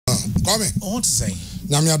Kwame. What to say?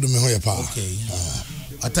 Namia do me ho ye pa. Okay.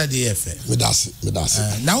 Atade efe. Me das.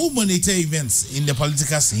 Now who monitor events in the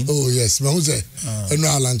political scene? Oh yes, me who say eno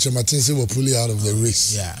alanche Martin say we pull out of the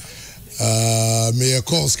race. Yeah. Me a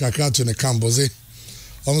calls kakra to the camp say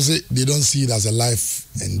they don't see it as a life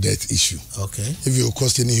and death issue. Okay. If it will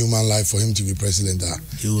cost any human life for him to be president,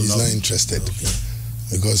 he's not interested. Okay.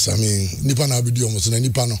 Because I mean, nipa na abidi almost na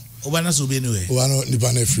nipa no. Obana so be anyway. Obana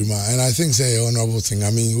nipa na free man, and I think say honorable thing.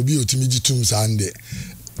 I mean, obi otimiji tums and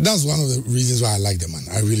that's one of the reasons why I like the man.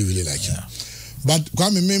 I really like him. But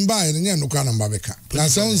Kwame member and no kwa na mbabeka. Na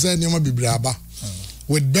sound say nyoma bibiri aba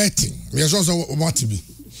with betting. Me also want to be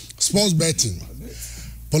sports betting.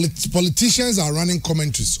 Politicians are running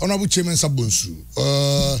commentaries. Honorable Chairman Sabunsu,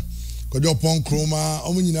 Kojo Pon Kroma,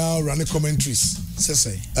 Omunina running commentaries.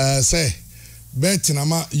 Say, betting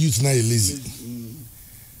ama youth na lazy.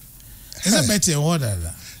 Is that betting order?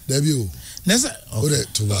 Debut. Nessa. Okay.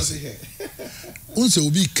 Unse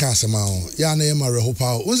ubi kasema ya na yema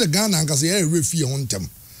rehopa. Unse Ghana ankase ya refi on tem.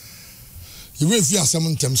 You refi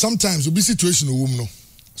asem tem. Sometimes ubi situation wom no.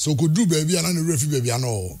 So could do baby and na refi baby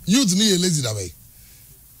ano. Youth ni lazy that way.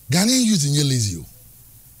 Ghanaian youth in lazy.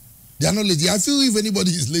 They are not lazy. I feel if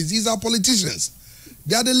anybody is lazy, these are politicians.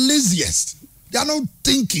 They are the laziest. They are not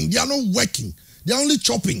thinking. They are not working. They are only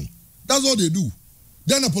chopping. That's all they do.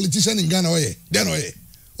 They are not a politician in Ghana. They are not here.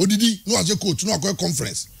 Odidi, no as a coach, no a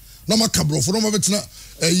conference. No more cabro for no more radio,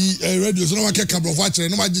 no more cabro watcher,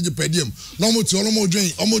 no more pedium, no more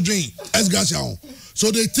drain,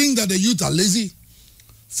 so they think that the youth are lazy.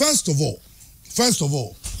 First of all,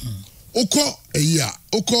 Oko a year,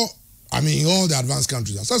 I mean, all the advanced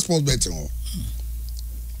countries, that's sports betting.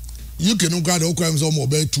 You can look at Oko and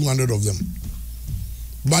almost 200 of them.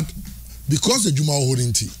 But because the Juma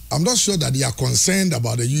holding tea, I'm not sure that they are concerned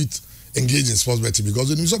about the youth engaged in sports betting because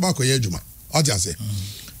when you saw back Juma, I'll just say,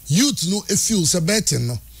 youth no it feels a betting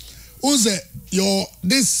no. Unse your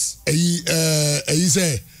this a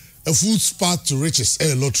food path to riches,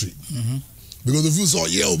 a lottery. Because the fools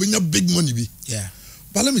we have big money be. Yeah.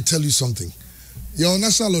 But let me tell you something. Your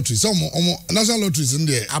national lottery, some national lotteries in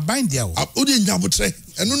there. I bind there.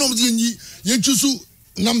 And no you choose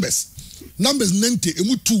numbers. Numbers 90,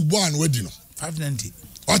 emu 2 1 wedding. 590.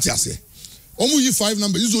 What you say? You 5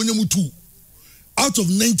 numbers, you only 2. Out of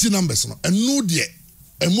 90 numbers, and no dear,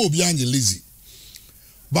 and more behind you lazy.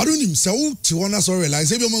 But when him say, oh, Tiwana so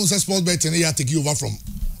realize, if your man says sports betting, he take you over from,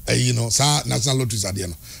 national lotteries at the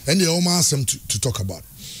end. And they all ask them to talk about.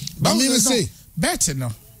 But me say, betting,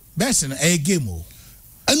 a game.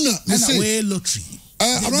 And me say, way lottery.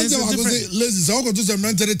 I'm not lazy, so I'll go to some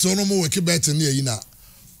rented to no more betting here, you know.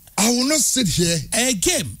 I will not sit here. A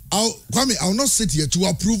game. I will not sit here to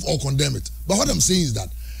approve or condemn it. But what I'm saying is that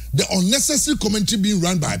the unnecessary commentary being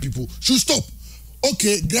run by people should stop.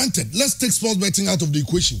 Okay, granted, let's take sports betting out of the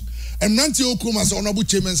equation. And Nanti Okuma as honorable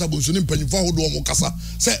chairman Sabunsu in Penifo Mokasa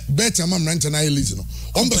say bet a man Nanti na elise no.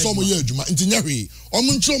 Ombe so mo ye adwuma nti nya hwe.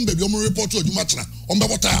 Omo nchom baby omo report to adwuma chena. Ombe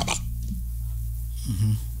botaba.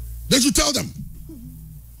 They should tell them.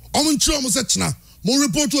 Omo nchom say chena. Mo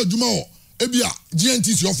report to adwuma o ebia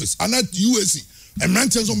GNTC office and at UAC. And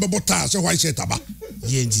Nanti so ombe botaba say why say taba.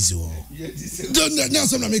 GNTC o.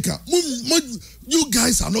 You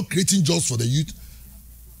guys are not creating jobs for the youth.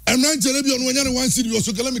 And Nanti on one city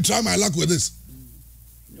so let me try my luck with this.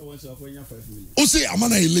 Oh say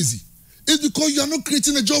amana lazy. It's because you are not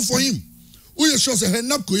creating a job for him. Who you sure say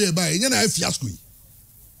napko ye buy nya na fiasco yi.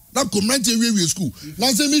 Napko Nanti we school. Now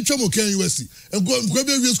say me twam okay USC. And go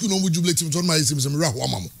be school no mo jubilate him to my sim some ra ho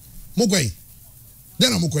amamo. Mo kwai.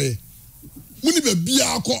 Then am kwai. Muni be bia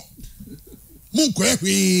akọ. Mo kwai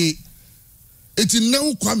hwe. Eti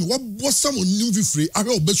now Kwame what some new free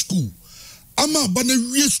ahwe obe school. Ama bana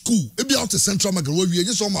wie school ebi out central market we wie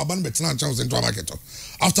just oma bana betena chance central market.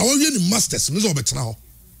 After we wie ni masters me so betena ho.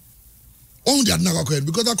 On the na kwa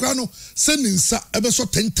because akra no sending sa ebe so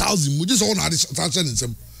 10,000 mu just on na sending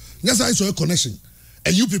some. Yes I saw a connection.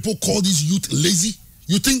 And you people call this youth lazy?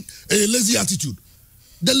 You think a lazy attitude?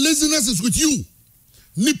 The laziness is with you.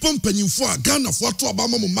 Nippon Peninfo Ghana for to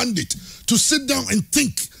Obama mandate to sit down and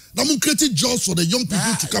think. Now we creating jobs for the young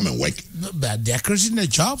people to come and work. But they are creating the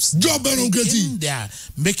jobs. They are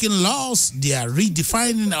making laws. They are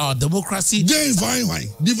redefining our democracy. They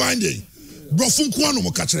divine day. Brofun kwano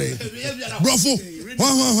mo kachre. Brofo.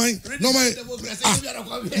 Why. No my.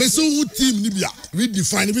 Me so who team nibia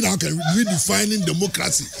redefine even how can redefining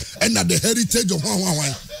democracy and at the heritage of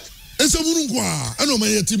why. Esa munu kwa. Ano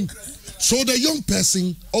my team. So the young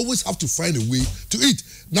person always have to find a way to eat.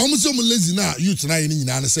 Now, I'm lazy now. Youth now, you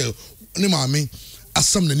say,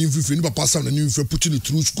 asam na nimfifiri ni papa asam na nimfifiri putting you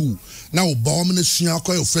through school now oba na sua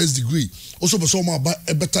akọ your first degree also be so ma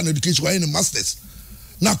a better education why in masters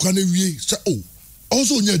na akọ na wie say oh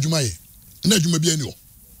also onya adwuma ye na adwuma bia ni o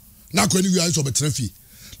na akọ na wie aso betra fie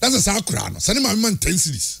that's a sakura no sani ma man 10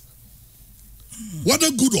 cities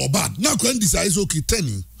whether good or bad na akọ decide okay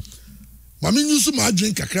 10 ma me nyusu ma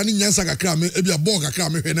adwen kakra ni nyansa kakra me e bia ball kakra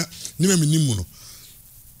me hwe na ni ma nimu no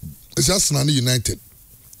it's just na United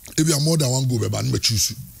if you are more than one goal, but I'm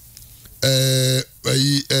choose.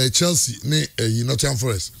 Chelsea, Nottingham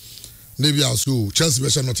Forest. Maybe also Chelsea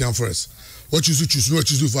versus Nottingham Forest. What you choose? No,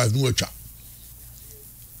 choose 5. No, cha.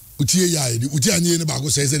 Utie ya, utie anye ne bago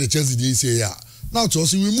says the Chelsea dey say ya. Now to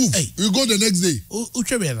us we move. Hey. We go the next day.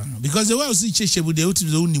 Because the way we see Chelsea with the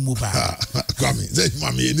only move. Come in. Say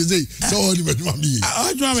mami, they say so only but mami.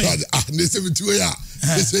 They say me two ya.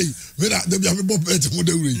 They say me na dey be bob bet mo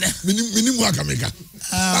dey we. Mini mu aka meka.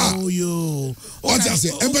 Oh yo. What I say?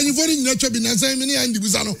 Empany for in nature be na say me ni andi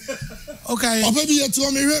busa no. Okay. Opa bi yet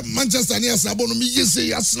to me Manchester near Sabo no me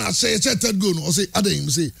say Arsenal say third goal no say adem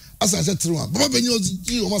say Arsenal say 3-1. Papa penny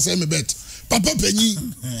o ma say me bet. Papa penny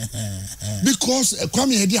because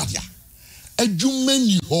kwame he dia adwuma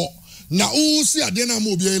ni ho na o see ade na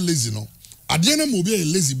mo obi lazy no. Ade na mo obi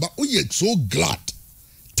lazy but o yet so glad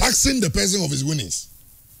taxing the person of his winnings.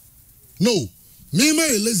 No, me ma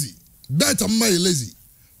lazy. Bet am ma lazy.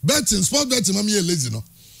 Bet in sport bet am me lazy no.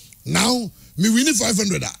 Now me winning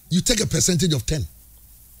 500 you take a percentage of 10.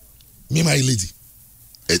 Me ma lazy.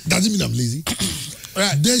 It doesn't mean I'm lazy.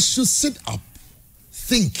 Right. They should sit up,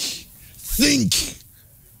 think,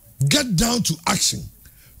 get down to action.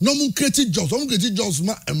 No more creative jobs. No more creative jobs.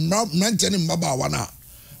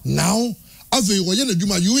 Now, after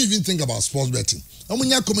you even think about sports betting. How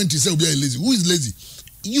many comment you say we are lazy? Who is lazy?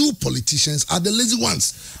 You politicians are the lazy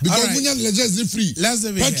ones because we are legislation free,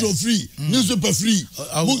 petrol free, newspaper free.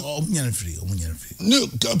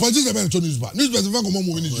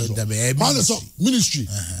 Ministry.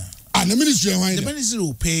 And the ministry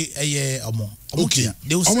will pay a year or more. Okay.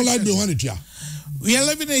 They will light bill. We are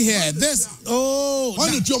living here. This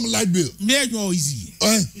one the light bill. Easy.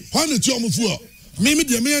 One the fuel. Maybe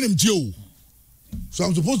the man Joe. So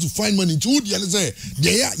I'm supposed to find money to the other say,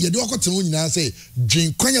 yeah, you do a cut to say,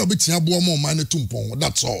 drink Quanya bit more money tumpon.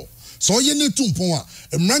 That's all. So you need tumpon.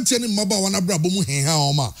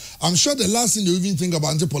 I'm sure the last thing you even think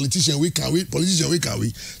about the politician we can we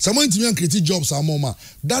someone to me and create jobs are more.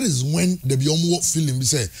 That is when the beyond feeling we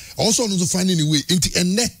say. Also need to find any way into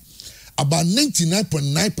about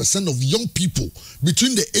 99.9% of young people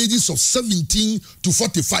between the ages of 17 to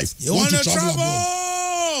 45 want to travel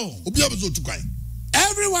abroad.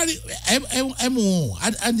 Everybody,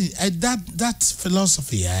 that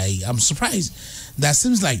philosophy, I'm surprised. That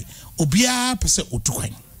seems like Obia percent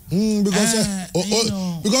Otukwany.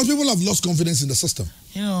 Because people have lost confidence in the system.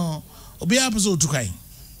 You know, Obia percent Otukwany,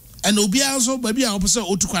 and Obia also maybe I percent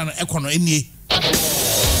Otukwany economy.